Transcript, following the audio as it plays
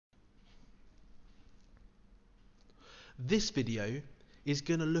This video is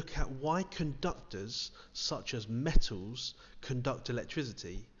going to look at why conductors such as metals conduct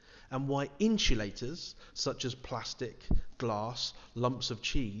electricity and why insulators such as plastic, glass, lumps of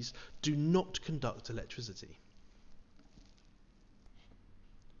cheese do not conduct electricity.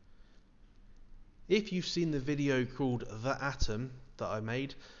 If you've seen the video called The Atom that I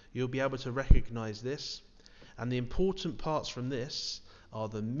made, you'll be able to recognize this, and the important parts from this are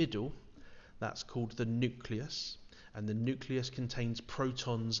the middle, that's called the nucleus, and the nucleus contains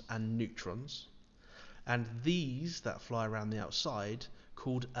protons and neutrons, and these that fly around the outside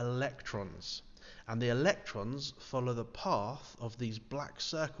called electrons, and the electrons follow the path of these black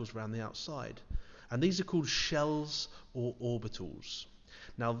circles around the outside, and these are called shells or orbitals.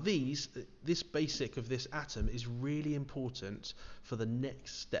 Now this basic of this atom is really important for the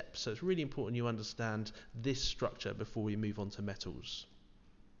next step, so it's really important you understand this structure before we move on to metals.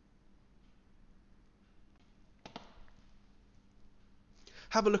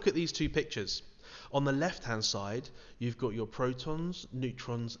 Have a look at these two pictures. On the left hand side you've got your protons,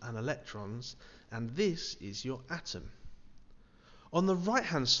 neutrons and electrons, and this is your atom. On the right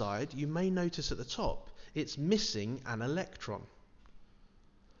hand side you may notice at the top it's missing an electron.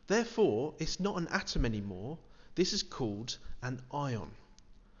 Therefore it's not an atom anymore, this is called an ion.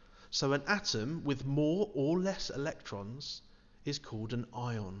 So an atom with more or less electrons is called an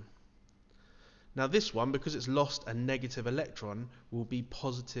ion. Now this one, because it's lost a negative electron, will be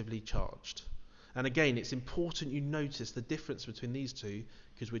positively charged. And again, it's important you notice the difference between these two,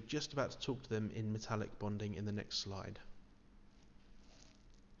 because we're just about to talk to them in metallic bonding in the next slide.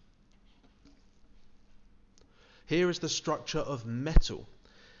 Here is the structure of metal,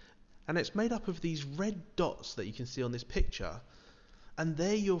 and it's made up of these red dots that you can see on this picture, and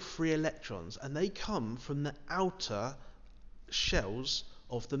they're your free electrons, and they come from the outer shells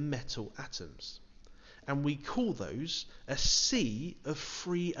of the metal atoms, and we call those a sea of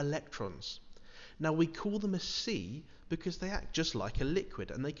free electrons. Now we call them a sea because they act just like a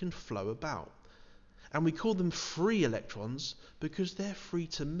liquid and they can flow about, and we call them free electrons because they're free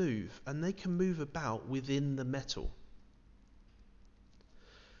to move and they can move about within the metal.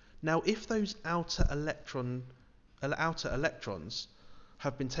 Now if those outer electrons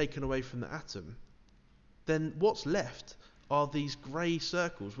have been taken away from the atom, then what's left are these grey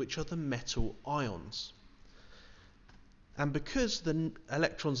circles, which are the metal ions. And because the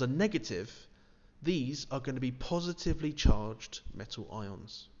electrons are negative, these are going to be positively charged metal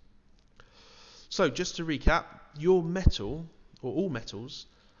ions. So just to recap, your metal, or all metals,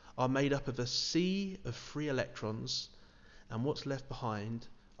 are made up of a sea of free electrons, and what's left behind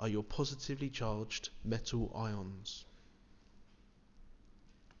are your positively charged metal ions.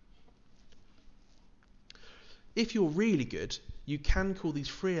 If you're really good, you can call these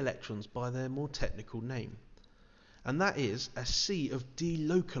free electrons by their more technical name, and that is a sea of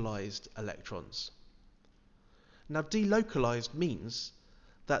delocalized electrons. Now delocalized means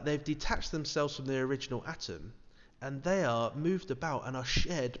that they've detached themselves from their original atom and they are moved about and are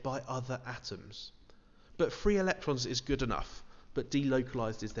shared by other atoms. But free electrons is good enough, but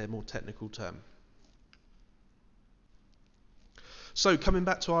delocalized is their more technical term. So coming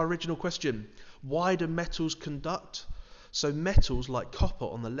back to our original question, why do metals conduct? So metals like copper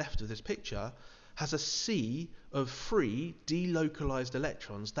on the left of this picture has a sea of free delocalized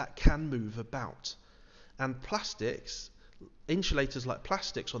electrons that can move about. And plastics, insulators like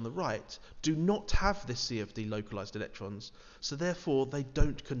plastics on the right, do not have this sea of delocalized electrons, so therefore they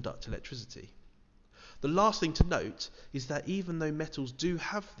don't conduct electricity. The last thing to note is that even though metals do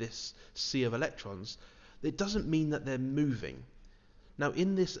have this sea of electrons, it doesn't mean that they're moving. Now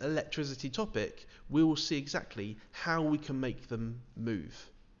in this electricity topic, we will see exactly how we can make them move.